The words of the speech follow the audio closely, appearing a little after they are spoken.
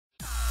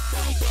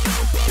Hey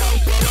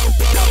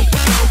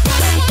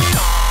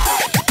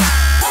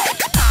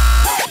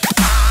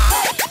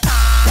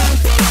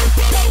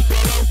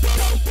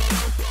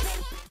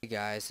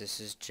guys, this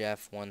is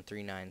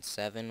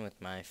Jeff1397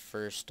 with my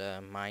first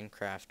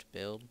Minecraft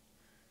build.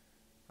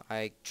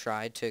 I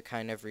tried to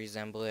kind of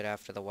resemble it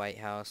after the White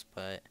House,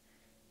 but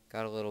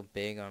got a little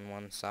big on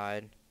one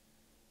side,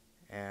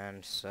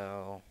 and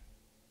so,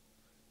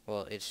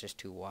 well, it's just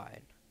too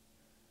wide.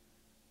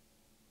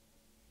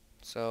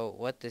 So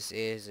what this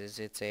is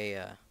it's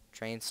a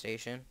train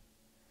station.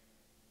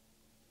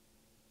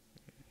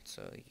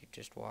 So you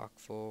just walk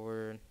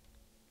forward.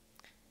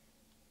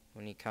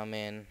 When you come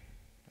in,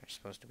 there's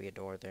supposed to be a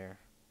door there.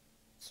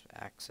 It's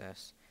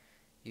access.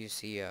 You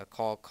see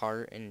call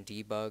cart and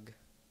debug.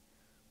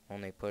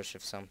 Only push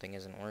if something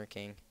isn't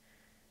working.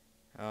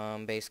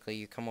 Basically,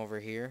 you come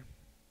over here.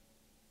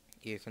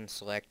 You can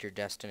select your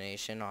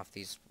destination off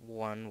these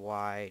one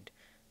wide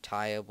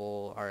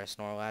tieable RS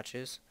NOR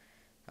latches.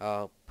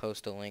 I'll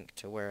post a link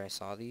to where I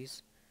saw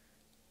these.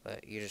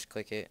 But you just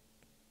click it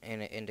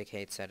and it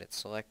indicates that it's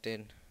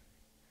selected.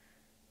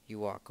 You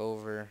walk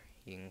over.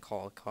 You can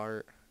call a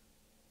cart.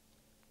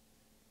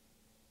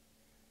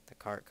 The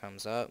cart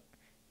comes up.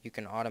 You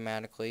can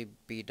automatically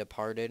be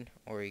departed,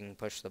 or you can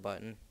push the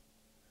button.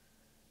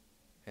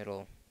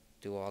 It'll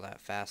do all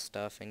that fast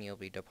stuff and you'll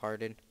be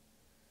departed.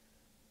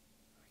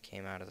 I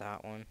came out of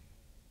that one.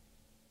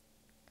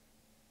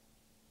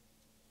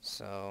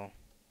 So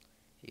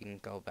you can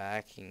go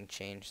back, you can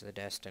change the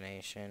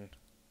destination.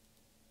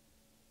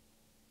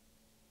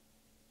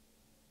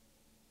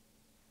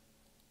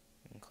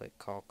 And click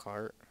call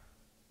cart.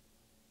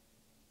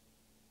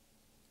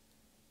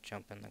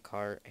 Jump in the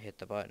cart, hit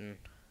the button,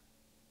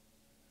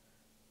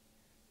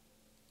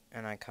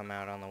 and I come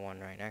out on the one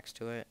right next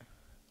to it.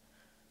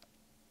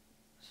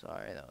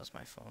 Sorry, that was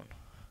my phone.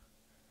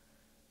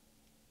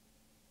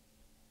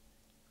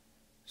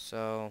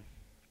 So,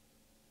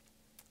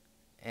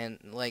 and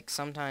like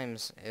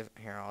sometimes,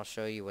 here, I'll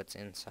show you what's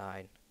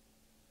inside.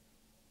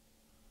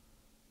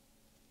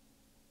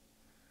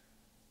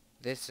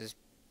 This is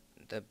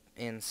the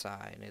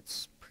inside.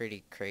 It's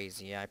pretty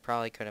crazy. I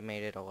probably could have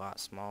made it a lot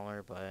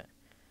smaller, but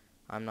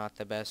I'm not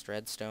the best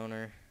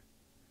redstoner,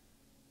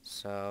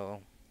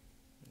 so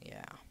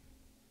yeah.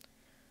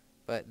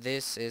 But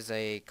this is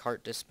a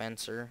cart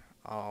dispenser.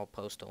 I'll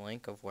post a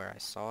link of where I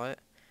saw it,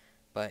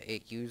 but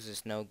it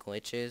uses no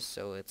glitches,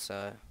 so it's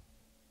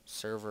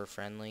server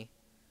friendly,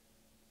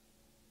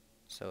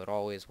 so it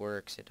always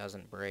works. It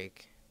doesn't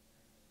break.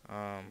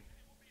 Sorry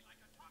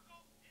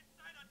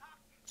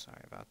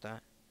about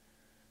that.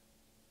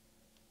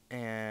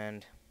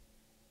 And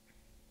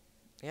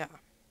yeah.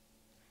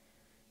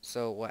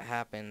 So what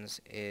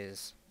happens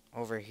is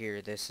over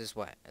here, this is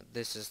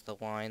the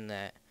line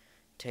that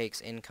takes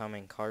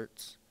incoming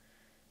carts,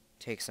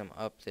 takes them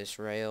up this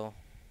rail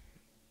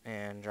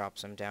and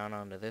drops them down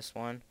onto this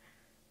one.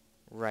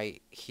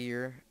 Right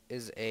here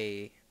is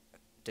a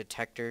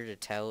detector to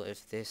tell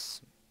if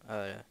this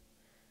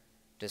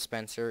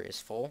dispenser is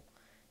full.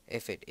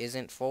 If it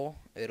isn't full,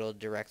 it'll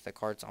direct the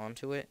carts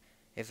onto it.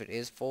 If it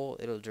is full,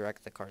 it'll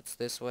direct the carts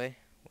this way,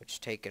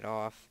 which take it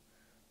off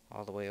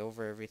all the way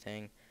over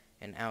everything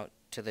and out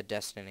to the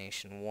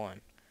destination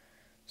 1.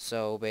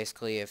 So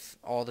basically, if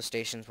all the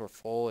stations were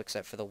full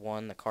except for the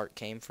one the cart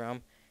came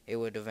from, it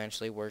would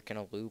eventually work in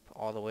a loop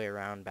all the way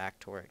around back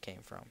to where it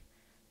came from.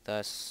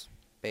 Thus,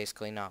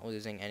 basically not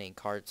losing any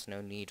carts,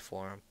 no need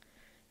for them,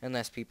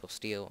 unless people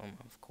steal them,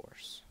 of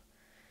course.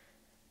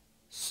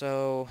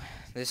 So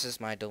this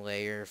is my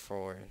delayer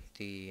for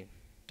the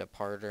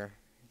departer.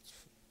 It's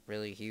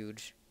really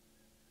huge,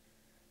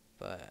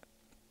 but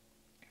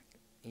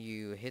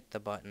you hit the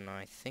button.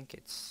 I think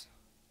it's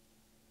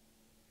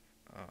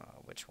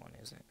which one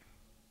is it?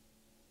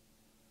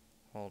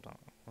 Hold on.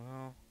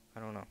 Well, I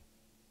don't know.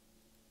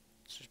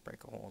 Let's just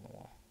break a hole in the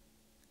wall.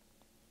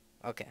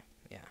 Okay,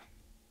 yeah.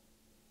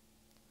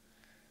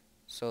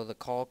 So the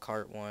call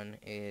cart one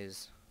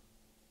is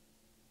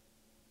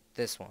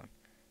this one,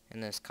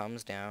 and this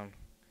comes down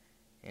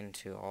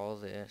into all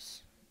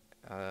this.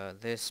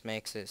 This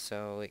makes it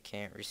so it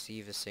can't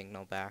receive a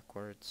signal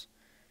backwards.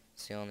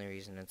 It's the only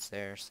reason it's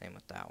there. Same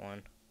with that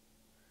one.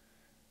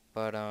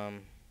 But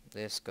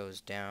this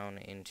goes down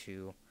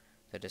into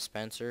the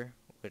dispenser,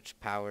 which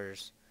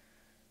powers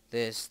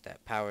this,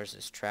 that powers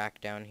this track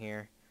down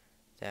here,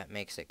 that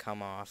makes it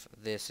come off.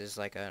 This is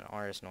like an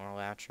RS NOR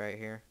latch right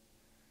here,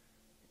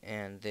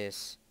 and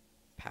this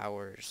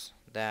powers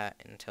that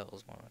and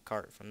tells one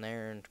cart from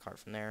there and cart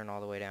from there and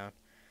all the way down.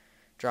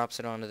 Drops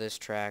it onto this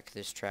track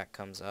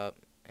comes up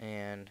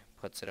and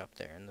puts it up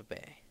there in the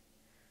bay.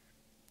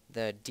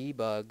 The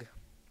debug,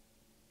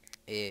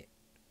 it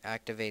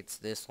activates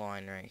this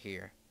line right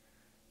here,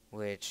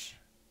 which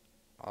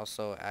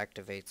also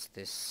activates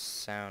this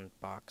sound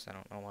box. I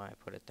don't know why I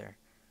put it there.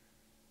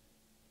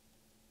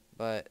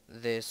 But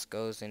this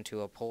goes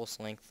into a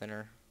pulse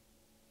lengthener,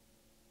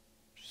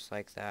 just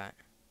like that,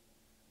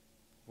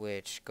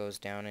 which goes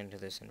down into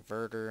this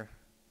inverter,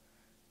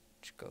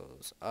 which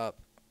goes up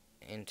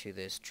into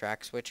this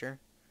track switcher,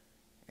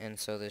 And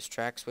so this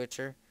track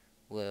switcher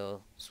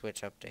will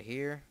switch up to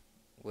here,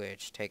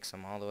 which takes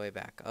them all the way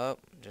back up,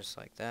 just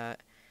like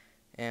that,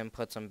 and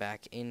puts them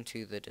back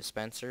into the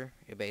dispenser.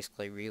 It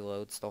basically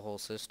reloads the whole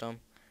system.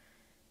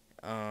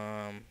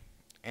 And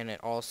it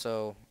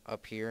also,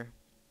 up here,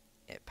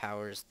 it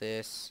powers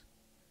this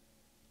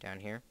down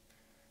here.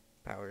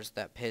 Powers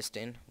that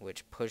piston,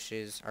 which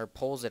pushes, or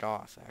pulls it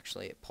off,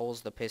 actually. It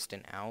pulls the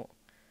piston out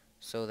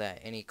so that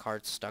any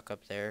carts stuck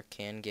up there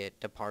can get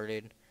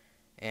departed,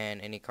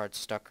 and any carts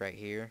stuck right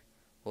here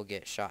will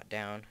get shot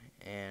down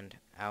and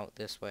out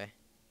this way.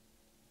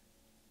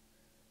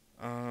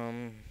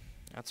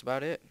 That's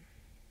about it.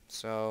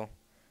 So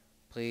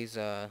please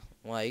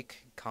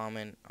like,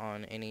 comment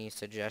on any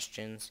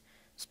suggestions.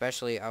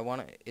 Especially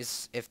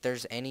if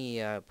there's any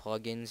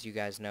plugins you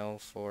guys know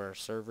for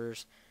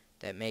servers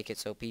that make it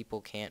so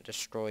people can't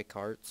destroy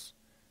carts,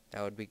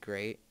 that would be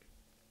great.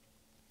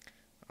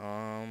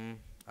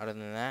 Other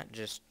than that,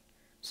 just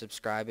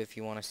subscribe if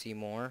you want to see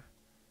more.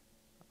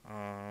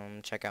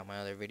 Check out my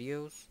other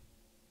videos,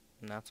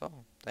 and that's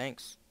all.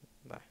 Thanks.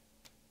 Bye.